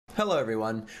Hello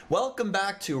everyone, welcome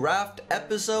back to Raft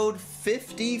episode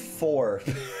 54.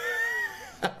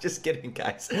 Just kidding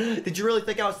guys, did you really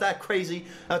think I was that crazy?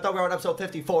 I thought we were on episode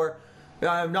 54.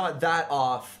 I'm not that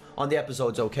off on the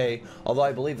episodes, okay? Although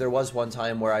I believe there was one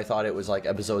time where I thought it was like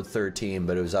episode 13,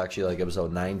 but it was actually like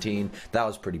episode 19. That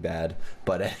was pretty bad.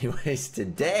 But anyways,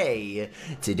 today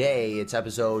it's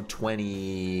episode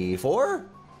 24?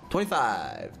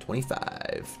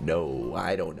 25. No,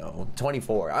 I don't know.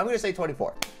 24. I'm gonna say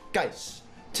 24. Guys,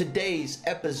 today's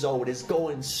episode is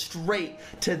going straight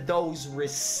to those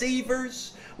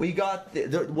receivers. We got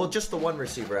well, just the one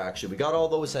receiver actually. We got all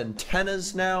those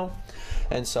antennas now.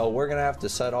 And so we're gonna have to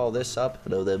set all this up.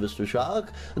 Hello there, Mr.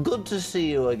 Shark. Good to see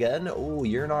you again. Oh,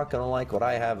 you're not gonna like what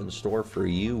I have in store for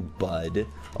you, bud.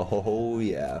 Oh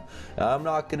yeah. I'm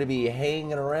not gonna be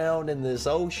hanging around in this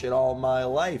ocean all my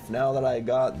life now that I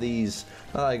got these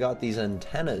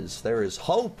antennas. There is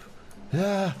hope.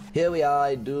 Here we are.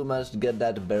 I must get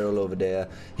that barrel over there.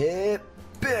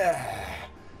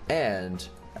 And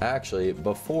actually,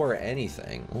 before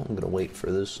anything, I'm gonna wait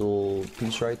for this little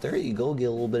piece right there. You go, get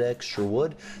a little bit extra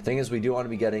wood. Thing is, we do want to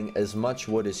be getting as much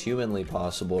wood as humanly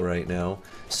possible right now,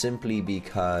 simply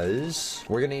because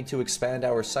we're gonna need to expand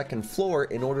our second floor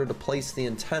in order to place the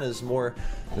antennas more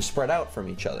spread out from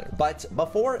each other. But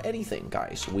before anything,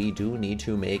 guys, we do need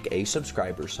to make a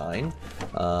subscriber sign.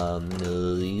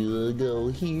 You go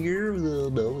here.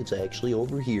 No, it's actually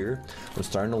over here. I'm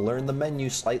starting to learn the menu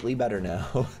slightly better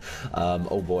now.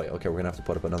 Oh boy, okay, we're gonna have to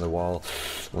put up another wall.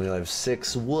 We only have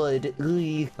 6 wood.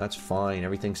 That's fine,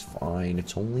 everything's fine.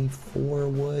 It's only 4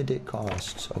 wood it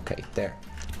costs. Okay, there.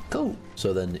 Cool.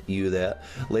 So then you there,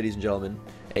 ladies and gentlemen,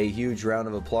 a huge round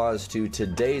of applause to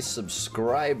today's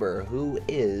subscriber, who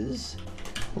is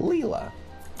Leela.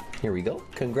 Here we go.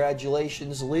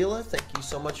 Congratulations, Leela. Thank you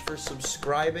so much for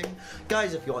subscribing.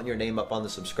 Guys, if you want your name up on the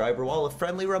subscriber wall, a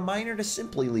friendly reminder to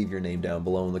simply leave your name down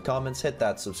below in the comments, hit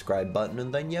that subscribe button,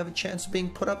 and then you have a chance of being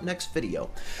put up next video.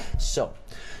 So,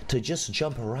 to just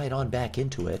jump right on back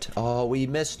into it. Oh, we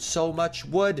missed so much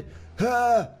wood.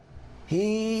 No.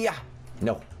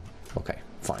 Okay,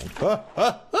 fine.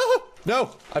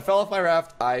 No, I fell off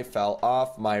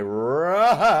my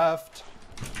raft.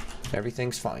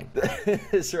 Everything's fine.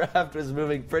 This raft was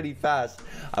moving pretty fast.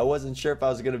 I wasn't sure if I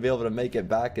was going to be able to make it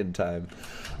back in time.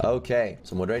 Okay,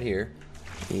 some wood right here.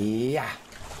 Yeah.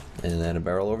 And then a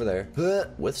barrel over there.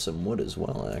 With some wood as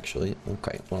well, actually.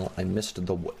 Okay, well, I missed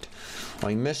the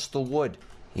wood.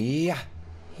 Yeah.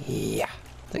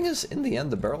 Thing is, in the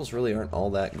end, the barrels really aren't all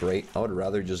that great. I would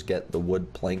rather just get the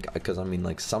wood plank, because I mean,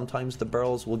 like, sometimes the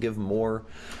barrels will give more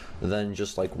than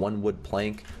just like one wood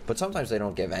plank, but sometimes they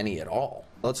don't give any at all.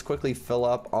 Let's quickly fill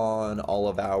up on all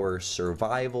of our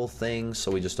survival things,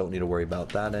 so we just don't need to worry about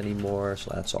that anymore.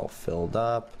 So that's all filled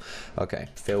up. Okay,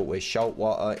 fill with salt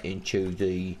water into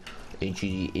the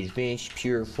advanced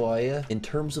purifier. In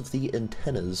terms of the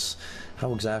antennas,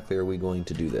 how exactly are we going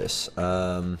to do this?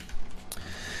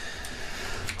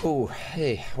 Oh,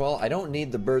 hey, well, I don't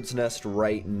need the bird's nest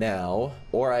right now,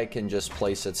 or I can just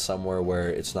place it somewhere where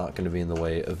it's not going to be in the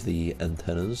way of the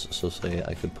antennas. So say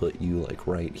I could put you like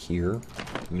right here,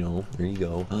 you know, there you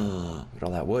go. Look at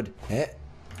all that wood. Okay,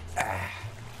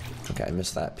 I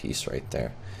missed that piece right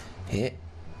there.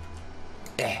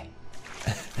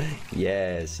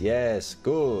 Yes,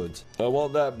 good. I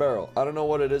want that barrel. I don't know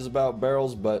what it is about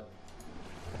barrels, but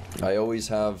I always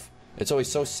have... It's always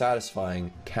so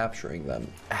satisfying capturing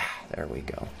them. There we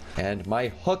go. And my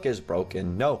hook is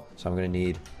broken. No. So I'm going to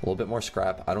need a little bit more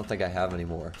scrap. I don't think I have any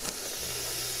more.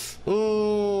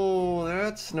 Ooh,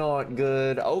 that's not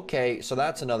good. Okay, so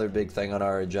that's another big thing on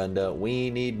our agenda. We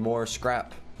need more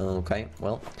scrap. Okay,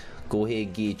 well, go ahead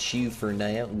and get you for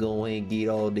now. Go ahead and get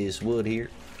all this wood here.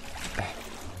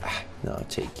 No, I'll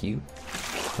take you.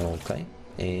 Okay.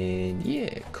 And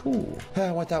yeah, cool.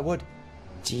 I want that wood.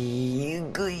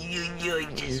 You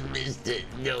just missed it.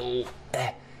 No.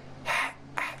 It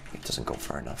doesn't go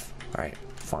far enough. Alright,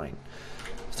 fine.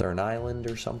 Is there an island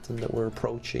or something that we're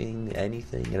approaching?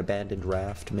 Anything? An abandoned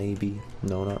raft, maybe?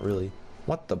 No, not really.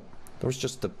 What the? There was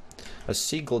just a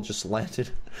seagull just landed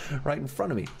right in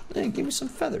front of me. Hey, give me some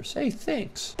feathers. Hey,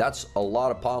 thanks. That's a lot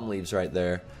of palm leaves right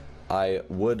there. I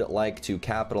would like to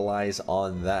capitalize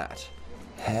on that.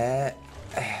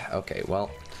 Okay,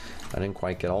 well... I didn't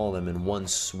quite get all of them in one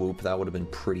swoop. That would have been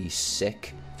pretty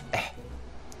sick. Can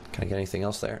I get anything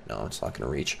else there? No, it's not going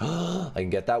to reach. I can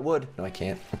get that wood. No, I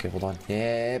can't. Okay, hold on.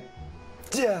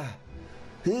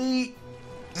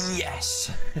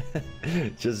 Yes.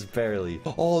 Just barely.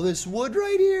 Oh, this wood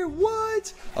right here.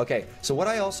 What? Okay, so what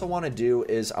I also want to do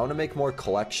is I want to make more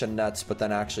collection nets, but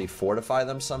then actually fortify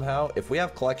them somehow. If we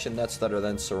have collection nets that are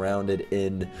then surrounded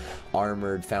in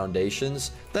armored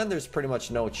foundations, then there's pretty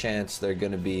much no chance they're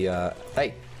going to be,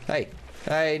 hey,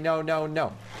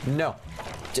 no.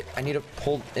 I need to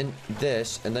pull in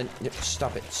this and then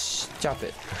stop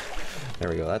it. There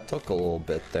we go. That took a little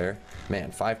bit there.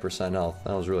 Man, 5% health.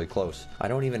 That was really close. I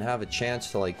don't even have a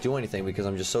chance to like do anything because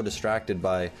I'm just so distracted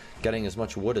by getting as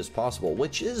much wood as possible,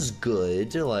 which is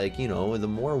good. Like, you know, the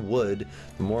more wood,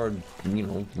 the more, you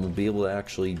know, we'll be able to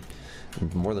actually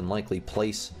more than likely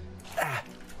place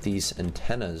these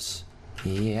antennas.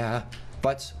 Yeah.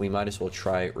 But we might as well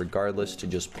try regardless to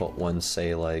just put one,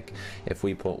 say like, if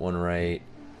we put one right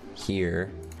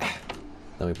here,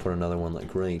 then we put another one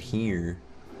like right here,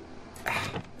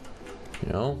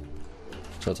 you know?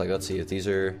 So it's like, let's see if these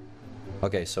are,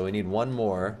 okay, so we need one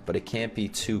more, but it can't be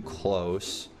too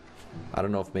close. I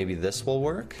don't know if maybe this will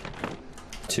work.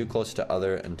 Too close to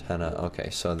other antenna.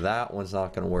 Okay, so that one's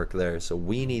not gonna work there. So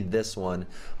we need this one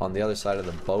on the other side of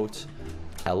the boat,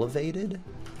 elevated,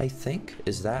 I think.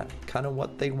 Is that kind of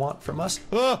what they want from us?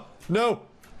 Oh, no!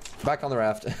 Back on the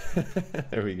raft.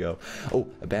 There we go. Oh,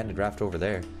 abandoned raft over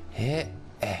there.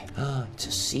 It's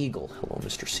a seagull. Hello,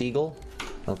 Mr. Seagull.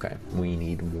 Okay, we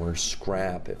need more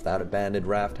scrap. If that abandoned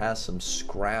raft has some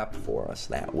scrap for us,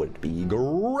 that would be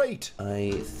great.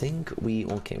 I think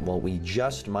okay, well, we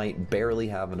just might barely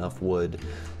have enough wood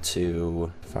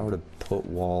to, if I were to put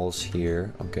walls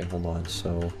here, okay, hold on.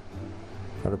 So, if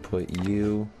I were to put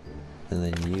you, and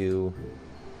then you,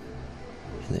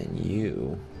 and then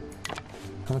you.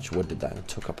 How much wood did that? It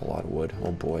took up a lot of wood.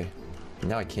 Oh boy.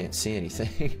 Now I can't see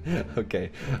anything. Okay,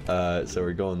 so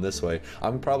we're going this way.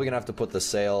 I'm probably gonna have to put the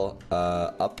sail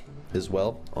up as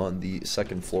well on the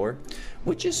second floor,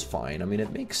 which is fine. I mean,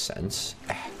 it makes sense.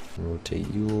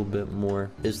 Rotate you a little bit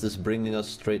more. Is this bringing us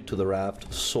straight to the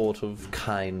raft? Sort of,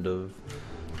 kind of.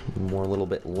 More a little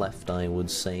bit left, I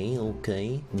would say.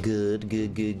 Okay, good.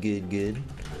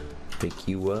 Pick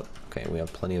you up. Okay, we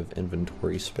have plenty of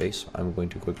inventory space. I'm going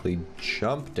to quickly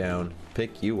jump down,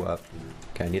 pick you up.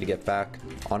 Okay, I need to get back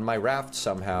on my raft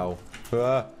somehow.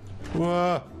 There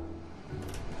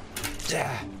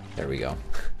we go.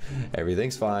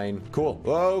 Everything's fine. Cool.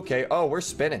 Okay. Oh, we're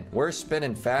spinning. We're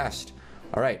spinning fast.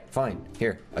 All right, fine.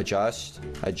 Here, adjust.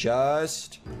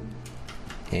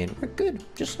 And we're good,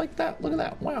 just like that. Look at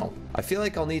that, wow. I feel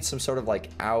like I'll need some sort of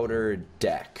like outer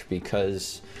deck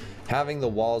because having the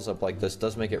walls up like this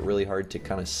does make it really hard to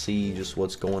kind of see just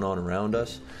what's going on around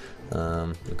us.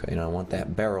 Okay, now I want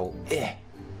that barrel. Yeah.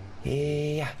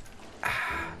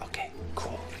 Okay,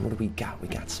 cool. What do we got? We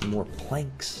got some more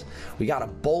planks. We got a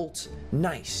bolt.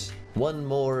 Nice. One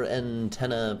more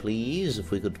antenna, please.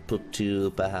 If we could put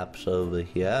you perhaps over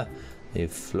here. A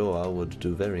floor would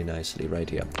do very nicely right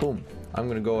here. Boom. I'm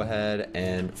gonna go ahead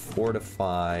and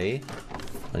fortify.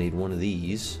 I need one of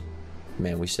these.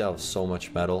 Man, we still have so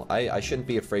much metal. I shouldn't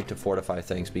be afraid to fortify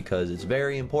things because it's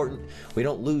very important we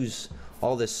don't lose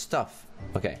all this stuff.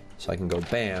 Okay, so I can go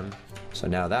bam. So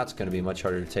now that's gonna be much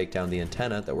harder to take down the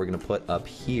antenna that we're gonna put up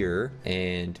here.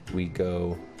 And we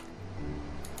go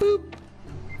boop.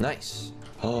 Nice.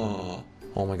 Oh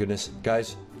my goodness,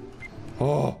 guys.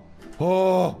 Oh,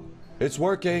 it's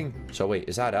working. So wait,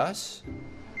 is that us?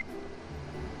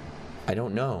 I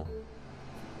don't know.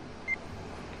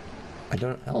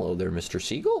 Hello there, Mr.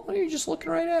 Seagull. Why are you just looking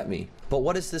right at me? But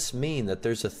what does this mean that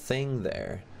there's a thing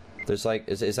there? There's like,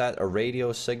 is that a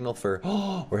radio signal for,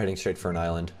 oh, we're heading straight for an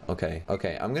island. Okay,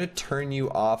 I'm gonna turn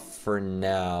you off for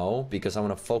now because I'm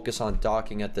gonna focus on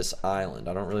docking at this island.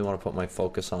 I don't really want to put my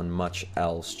focus on much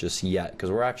else just yet because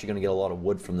we're actually gonna get a lot of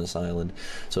wood from this island.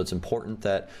 So it's important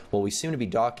that, well, we seem to be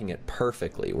docking it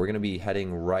perfectly. We're gonna be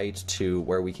heading right to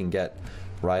where we can get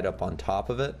right up on top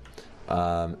of it.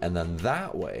 And then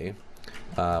that way,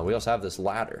 we also have this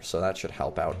ladder, so that should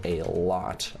help out a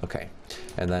lot. Okay,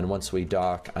 and then once we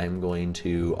dock, I'm going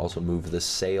to also move the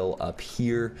sail up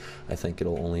here. I think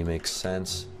it'll only make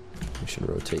sense. We should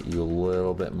rotate you a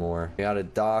little bit more. We gotta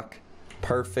dock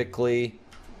perfectly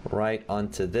right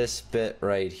onto this bit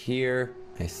right here.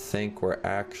 I think we're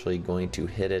actually going to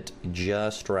hit it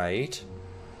just right.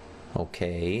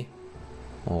 Okay,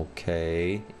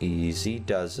 easy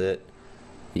does it.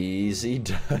 Easy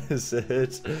does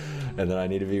it. And then I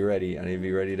need to be ready. I need to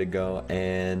be ready to go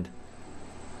and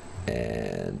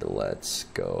let's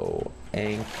go.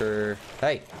 Anchor.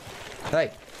 Hey.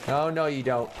 Oh, no, you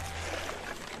don't.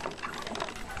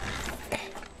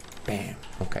 Bam.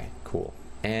 Okay, cool.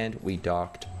 And we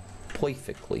docked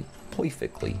perfectly.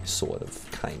 perfectly, sort of,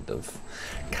 kind of.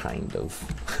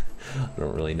 I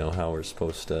don't really know how we're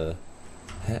supposed to...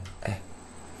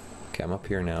 Okay, I'm up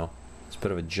here now. It's a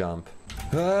bit of a jump.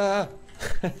 Ah!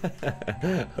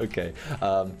 Okay,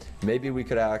 maybe we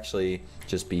could actually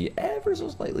just be ever so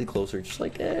slightly closer, just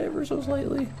like ever so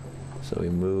slightly. So we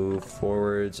move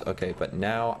forwards. Okay, but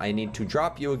now I need to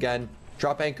drop you again.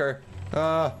 Drop anchor.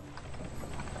 I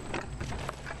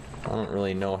don't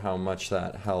really know how much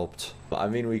that helped. I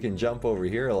mean, we can jump over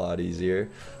here a lot easier.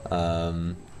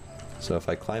 So if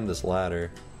I climb this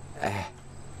ladder...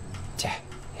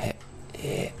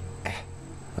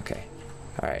 Okay.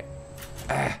 Alright.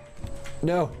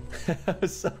 No! I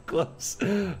was so close.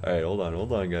 Alright, hold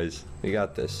on, guys. We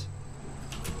got this.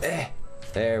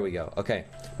 There we go. Okay,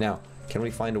 now, can we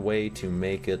find a way to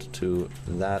make it to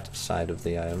that side of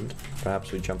the island?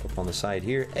 Perhaps we jump up on the side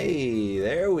here. Hey,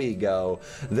 there we go.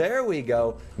 There we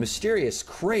go. Mysterious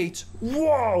crate.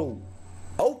 Whoa!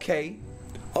 Okay.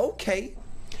 Okay.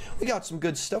 We got some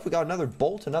good stuff. We got another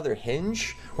bolt, another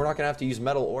hinge. We're not gonna have to use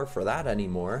metal ore for that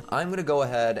anymore. I'm gonna go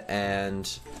ahead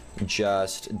and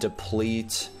just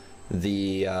deplete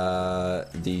the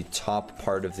top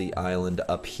part of the island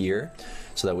up here,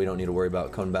 so that we don't need to worry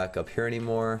about coming back up here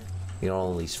anymore. You know,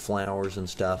 all these flowers and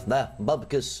stuff. Nah,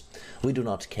 because we do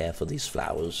not care for these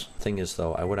flowers. Thing is,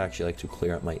 though, I would actually like to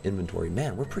clear out my inventory.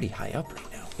 Man, we're pretty high up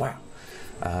right now.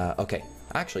 Wow. Okay.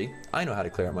 Actually, I know how to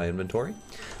clear out my inventory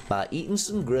by eating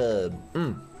some grub.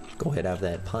 Go ahead, have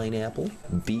that pineapple.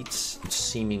 Beets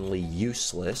seemingly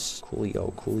useless.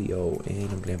 Coolio, coolio.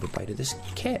 And I'm gonna have a bite of this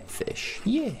catfish.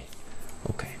 Yeah.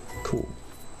 Okay, cool.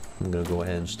 I'm gonna go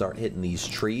ahead and start hitting these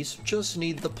trees. Just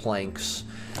need the planks.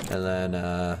 And then,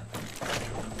 I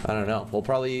don't know.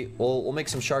 We'll make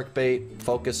some shark bait.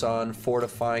 Focus on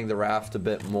fortifying the raft a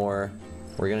bit more.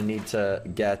 We're gonna need to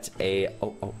get a...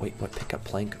 Oh, wait, what? Pick up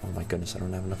plank? Oh my goodness, I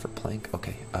don't have enough for plank.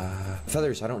 Okay,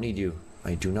 feathers, I don't need you.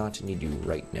 I do not need you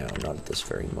right now, not at this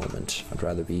very moment. I'd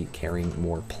rather be carrying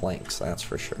more planks, that's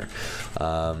for sure.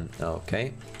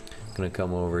 Okay, gonna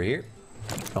come over here.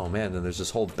 Oh man, then there's this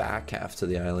whole back half to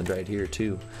the island right here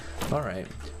too. Alright,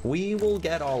 we will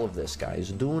get all of this,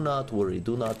 guys. Do not worry,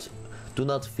 do not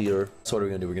fear. So what are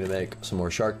we gonna do? We're gonna make some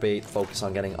more shark bait, focus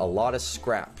on getting a lot of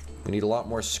scrap. We need a lot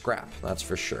more scrap, that's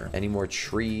for sure. Any more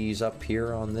trees up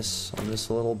here on this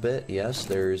little bit? Yes,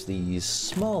 there's these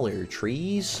smaller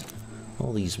trees.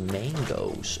 All these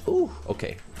mangoes. Ooh,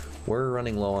 okay. We're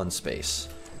running low on space.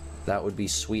 That would be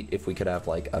sweet if we could have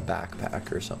like a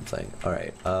backpack or something.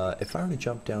 Alright, if I were to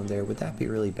jump down there, would that be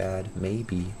really bad?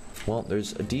 Maybe. Well,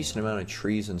 there's a decent amount of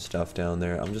trees and stuff down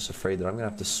there. I'm just afraid that I'm gonna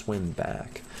have to swim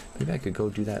back. Maybe I could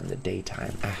go do that in the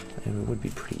daytime. And it would be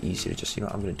pretty easy to just, you know,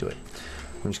 I'm gonna do it.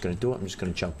 I'm just gonna do it. I'm just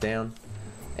gonna jump down.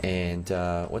 And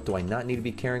what do I not need to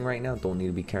be carrying right now? Don't need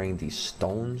to be carrying these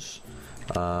stones.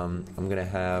 I'm gonna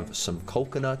have some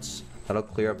coconuts. That'll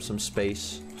clear up some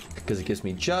space because it gives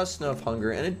me just enough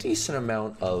hunger and a decent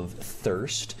amount of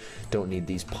thirst. Don't need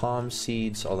these palm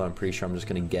seeds, although I'm pretty sure I'm just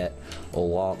gonna get a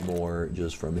lot more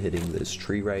just from hitting this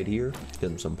tree right here. Get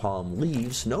them some palm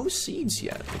leaves. No seeds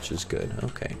yet, which is good.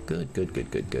 Okay, good.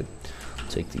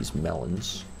 Take these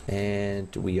melons.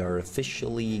 And we are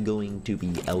officially going to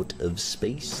be out of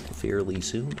space fairly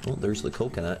soon. Oh, there's the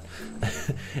coconut.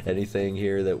 Anything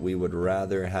here that we would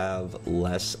rather have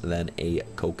less than a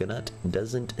coconut?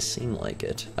 Doesn't seem like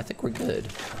it. I think we're good.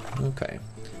 Okay.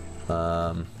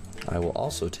 I will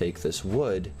also take this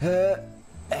wood.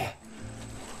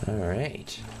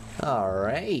 Alright.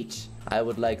 Alright. I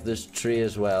would like this tree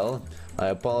as well. I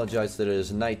apologize that it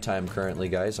is nighttime currently,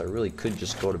 guys. I really could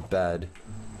just go to bed.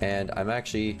 And I'm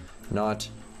actually not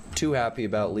too happy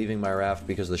about leaving my raft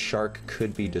because the shark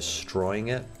could be destroying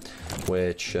it,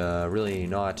 which really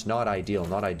not ideal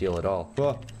at all.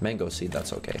 Oh, mango seed,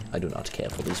 that's okay. I do not care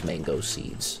for these mango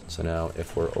seeds. So now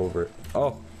if we're over...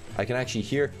 Oh, I can actually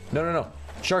hear... No.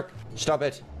 Shark, stop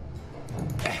it.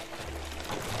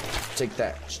 Take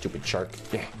that, stupid shark.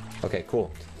 Yeah. Okay,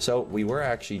 cool. So we were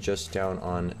actually just down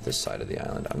on this side of the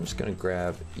island. I'm just gonna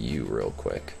grab you real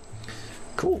quick.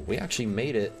 Cool, we actually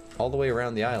made it all the way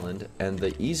around the island, and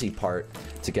the easy part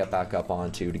to get back up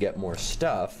onto to get more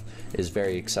stuff is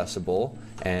very accessible,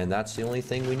 and that's the only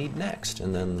thing we need next.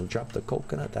 And then drop the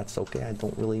coconut, that's okay, I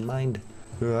don't really mind.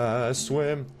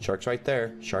 Swim. Shark's right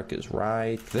there. Shark is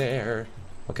right there.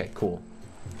 Okay, cool.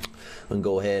 I'm gonna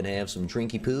go ahead and have some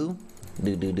drinky poo.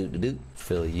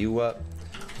 Fill you up.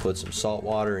 Put some salt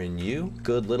water in you.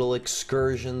 Good little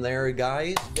excursion there,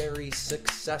 guys. Very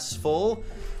successful.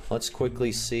 Let's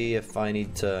quickly see if I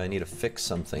need to fix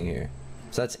something here.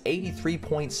 So that's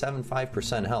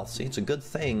 83.75% health. See, it's a good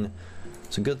thing.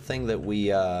 It's a good thing that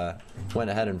we went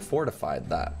ahead and fortified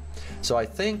that. So I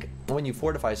think when you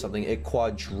fortify something, it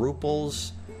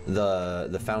quadruples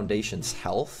the foundation's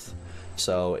health.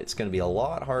 So it's going to be a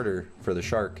lot harder for the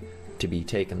shark to be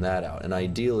taking that out. And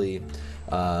ideally,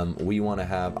 we want to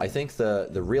have, I think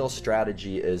the real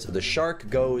strategy is the shark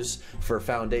goes for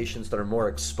foundations that are more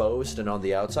exposed and on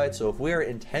the outside. So if we are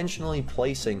intentionally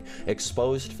placing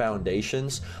exposed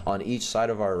foundations on each side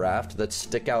of our raft that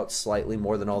stick out slightly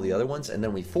more than all the other ones, and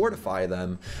then we fortify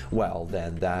them, well,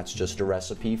 then that's just a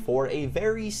recipe for a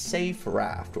very safe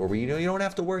raft, or you don't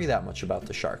have to worry that much about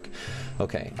the shark.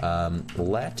 Okay,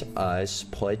 let us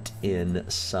put in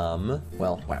some,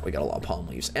 well, wow, we got a lot of palm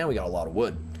leaves and we got a lot of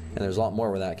wood. And there's a lot more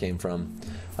where that came from.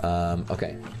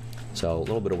 Okay, so a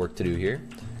little bit of work to do here.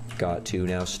 Got to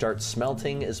now start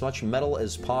smelting as much metal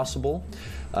as possible.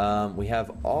 We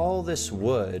have all this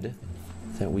wood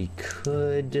that we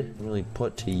could really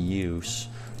put to use.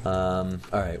 All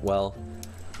right, well,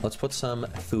 let's put some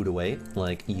food away,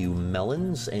 like you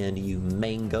melons and you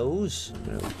mangoes.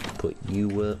 I'm gonna put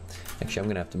you, actually I'm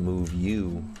gonna have to move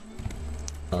you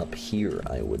up here,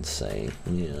 I would say.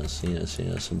 Yes,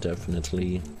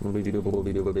 definitely.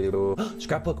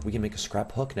 Scrapbook. We can make a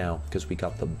scrap hook now because we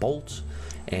got the bolt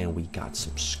and we got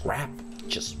some scrap,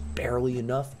 just barely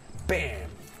enough. Bam!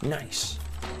 Nice.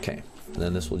 Okay. And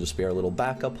then this will just be our little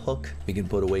backup hook. We can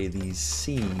put away these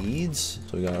seeds.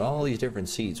 So we got all these different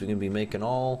seeds. We can be making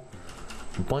a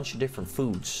bunch of different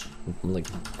foods, like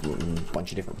a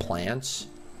bunch of different plants.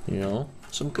 You know,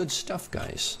 some good stuff,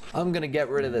 guys. I'm gonna get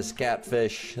rid of this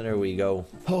catfish. There we go.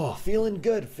 Oh, feeling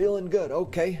good, feeling good.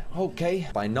 Okay.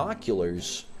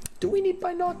 Binoculars. Do we need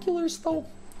binoculars, though?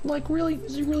 Like, really?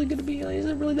 Is it really gonna be, is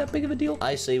it really that big of a deal?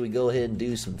 I say we go ahead and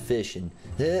do some fishing.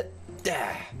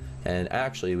 And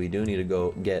actually, we do need to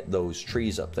go get those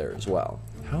trees up there as well.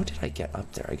 How did I get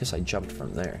up there? I guess I jumped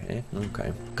from there, eh?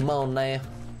 Okay. Come on now.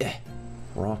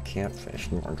 Raw catfish.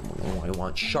 I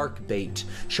want shark bait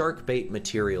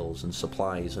materials and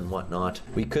supplies and whatnot.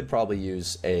 We could probably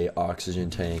use a oxygen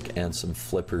tank and some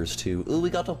flippers too. Ooh, we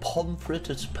got a pomfret.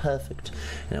 It's perfect.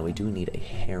 Now we do need a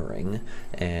herring,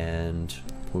 and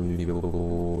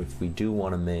if we do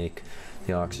want to make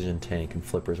the oxygen tank and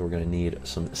flippers, we're going to need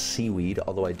some seaweed.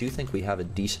 Although I do think we have a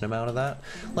decent amount of that.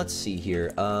 Let's see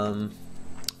here.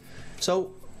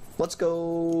 So let's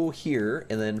go here,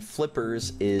 and then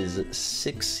flippers is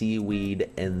 6 seaweed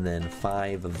and then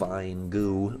 5 vine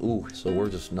goo. Ooh, so we're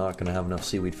just not gonna have enough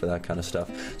seaweed for that kind of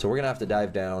stuff. So we're gonna have to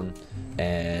dive down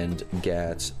and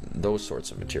get those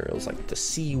sorts of materials, like the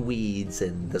seaweeds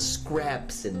and the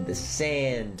scraps and the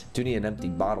sand. Do need an empty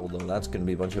bottle though. That's gonna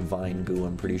be a bunch of vine goo,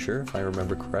 I'm pretty sure, if I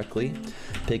remember correctly.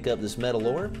 Pick up this metal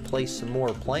ore, place some more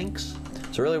planks.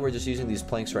 So really we're just using these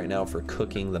planks right now for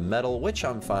cooking the metal, which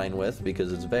I'm fine with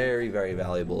because it's very, very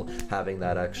valuable having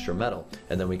that extra metal.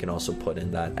 And then we can also put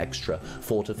in that extra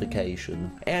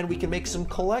fortification. And we can make some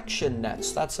collection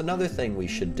nets. That's another thing we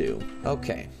should do.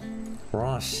 Okay.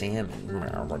 Raw salmon.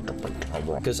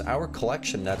 Because our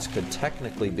collection nets could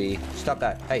technically be... Stop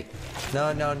that. Hey.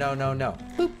 No.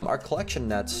 Boop. Our collection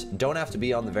nets don't have to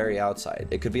be on the very outside.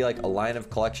 It could be like a line of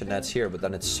collection nets here, but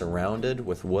then it's surrounded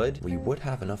with wood. We would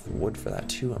have enough wood for that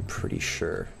too, I'm pretty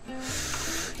sure.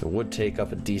 It would take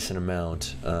up a decent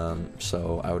amount,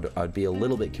 so I'd be a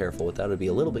little bit careful with that. I'd be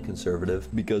a little bit conservative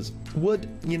because wood,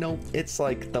 you know, it's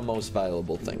like the most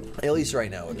valuable thing. At least right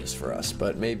now it is for us,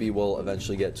 but maybe we'll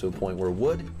eventually get to a point where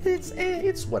wood,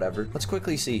 it's whatever. Let's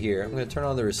quickly see here. I'm gonna turn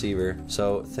on the receiver.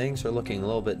 So things are looking a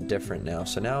little bit different now.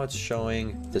 So now it's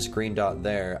showing this green dot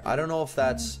there. I don't know if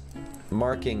that's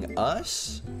marking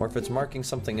us or if it's marking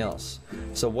something else.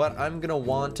 So what I'm gonna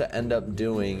want to end up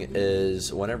doing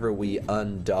is whenever we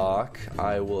undock,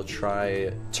 I will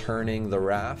try turning the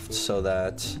raft so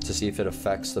that to see if it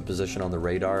affects the position on the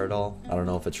radar at all. I don't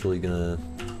know if it's really gonna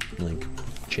like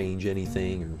change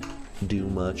anything or do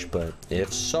much, but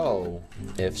if so,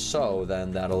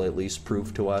 then that'll at least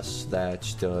prove to us that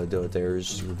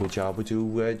there's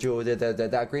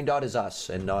that green dot is us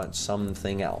and not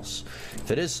something else. If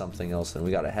it is something else, then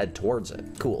we gotta head towards it.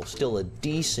 Cool. Still a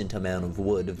decent amount of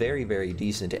wood, very, very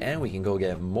decent, and we can go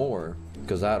get more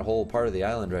because that whole part of the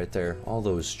island right there, all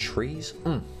those trees.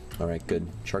 Alright, good.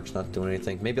 Shark's not doing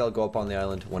anything. Maybe I'll go up on the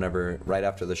island right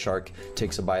after the shark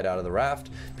takes a bite out of the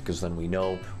raft, because then we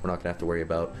know we're not going to have to worry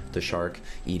about the shark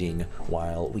eating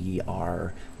while we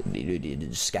are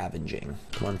scavenging.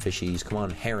 Come on, fishies. Come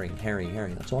on, herring.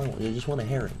 That's all I want. I just want a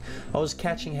herring. I was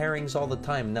catching herrings all the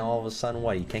time. Now all of a sudden,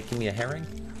 what? You can't give me a herring?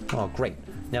 Oh, great.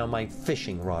 Now my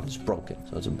fishing rod is broken.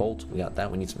 So it's a bolt. We got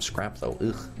that. We need some scrap though.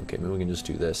 Ugh. Okay, maybe we can just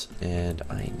do this. And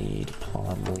I need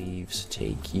palm leaves.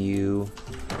 Take you.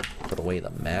 Put away the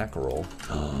mackerel.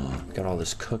 Oh, got all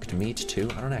this cooked meat too.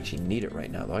 I don't actually need it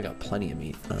right now though. I got plenty of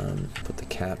meat. Put the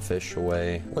catfish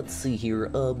away. Let's see here.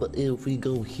 If we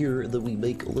go here, then we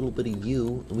make a little bit of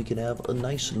you. We can have a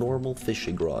nice normal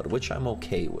fishing rod, which I'm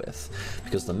okay with.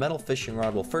 Because the metal fishing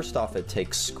rod, well, first off, it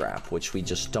takes scrap, which we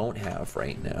just don't have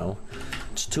right now.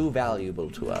 It's too valuable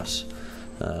to us.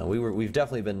 We've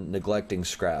definitely been neglecting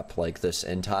scrap like this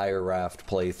entire Raft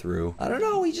playthrough. I don't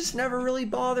know, we just never really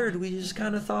bothered. We just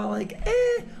kind of thought like,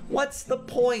 what's the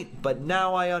point? But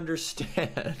now I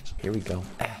understand. Here we go.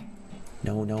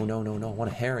 No, no, no, no, no. I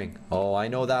want a herring. Oh, I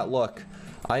know that look.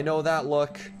 I know that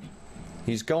look.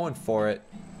 He's going for it.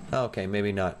 Okay,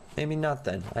 maybe not. Maybe not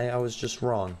then. I was just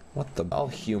wrong. What the? I'll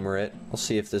humor it. I'll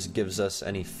see if this gives us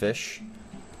any fish.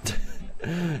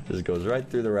 Just goes right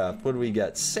through the raft. What do we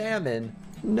get? Salmon?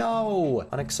 No!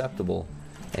 Unacceptable.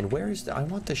 And where is the... I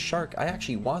want the shark. I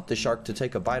actually want the shark to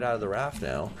take a bite out of the raft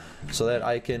now, so that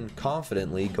I can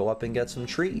confidently go up and get some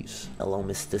trees. Hello,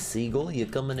 Mr. Seagull. You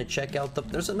coming to check out the...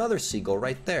 There's another seagull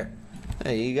right there.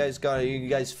 Hey, you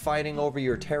guys fighting over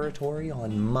your territory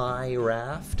on my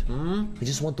raft? I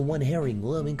just want the one herring.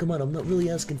 Well, I mean, come on, I'm not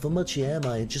really asking for much here, am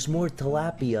I? Just more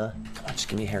tilapia. Come on, just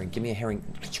give me a herring. Give me a herring.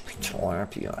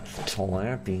 Tilapia.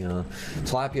 Tilapia.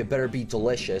 Tilapia better be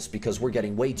delicious because we're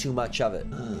getting way too much of it.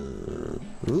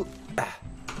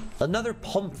 Another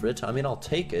pomfret. I mean, I'll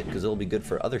take it because it'll be good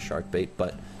for other shark bait,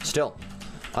 but still,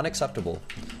 unacceptable.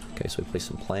 Okay, so we place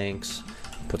some planks.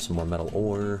 Put some more metal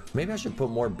ore. Maybe I should put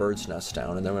more bird's nests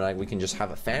down, and then we can just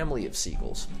have a family of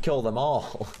seagulls. Kill them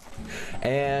all.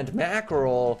 And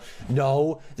mackerel.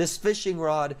 No, this fishing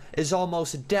rod is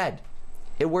almost dead.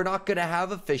 We're not gonna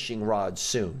have a fishing rod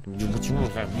soon. Do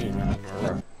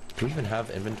we even have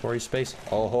inventory space?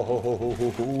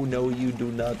 Oh, no, you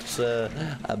do not, sir.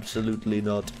 Absolutely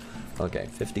not. Okay,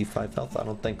 55 health? I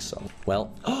don't think so.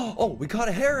 Well, oh, we caught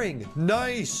a herring!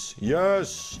 Nice!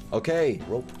 Yes! Okay,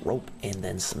 rope, and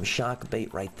then some shark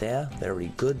bait right there.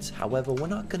 Very good. However, we're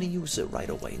not gonna use it right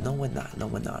away. No, we're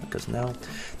not. Because now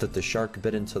that the shark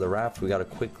bit into the raft, we gotta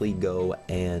quickly go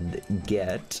and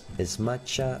get as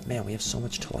much, man, we have so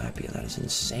much tilapia. That is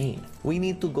insane. We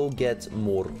need to go get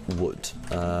more wood.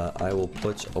 I will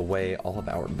put away all of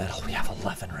our metal. We have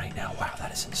 11 right now. Wow,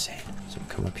 that is insane. So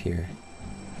come up here.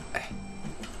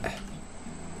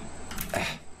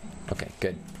 Okay,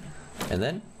 good. And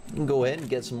then we can go ahead and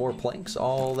get some more planks,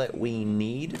 all that we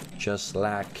need, just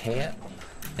like that.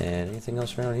 And anything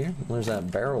else around here? There's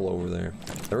that barrel over there.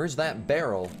 There is that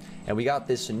barrel, and we got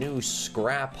this new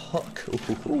scrap hook.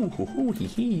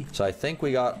 So I think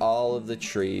we got all of the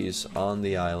trees on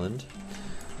the island.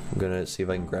 I'm gonna see if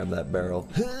I can grab that barrel.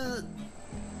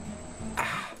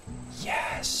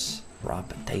 Yes. Raw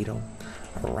potato.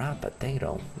 Raw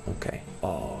potato. Okay.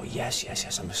 Oh, yes.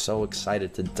 I'm so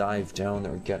excited to dive down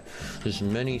there and get as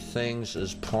many things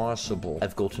as possible.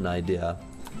 I've got an idea.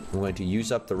 I'm going to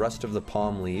use up the rest of the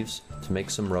palm leaves to make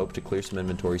some rope to clear some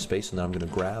inventory space, and then I'm going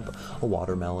to grab a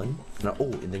watermelon.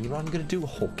 And then you know what I'm going to do?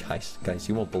 Oh, guys,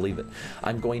 you won't believe it.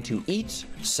 I'm going to eat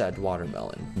said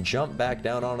watermelon, jump back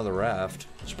down onto the raft.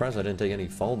 Surprised I didn't take any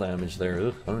fall damage there.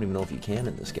 Ugh, I don't even know if you can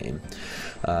in this game.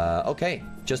 Okay,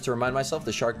 just to remind myself,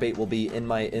 the shark bait will be in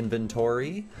my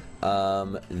inventory.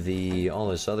 All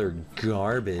this other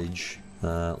garbage.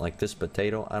 Like this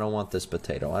potato. I don't want this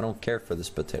potato. I don't care for this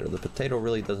potato. The potato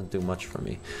really doesn't do much for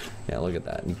me. Yeah, look at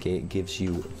that. It gives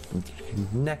you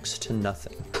next to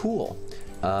nothing. Cool.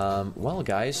 Well,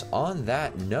 guys, on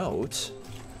that note,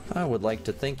 I would like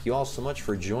to thank you all so much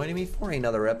for joining me for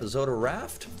another episode of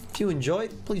Raft. If you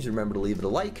enjoyed, please remember to leave it a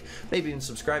like. Maybe even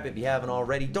subscribe if you haven't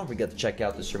already. Don't forget to check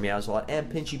out the Sir Meowsalot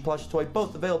and Pinchy plush toy,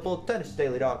 both available at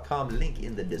DenisDaily.com. Link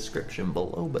in the description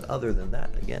below. But other than that,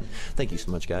 again, thank you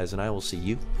so much, guys, and I will see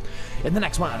you in the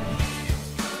next one.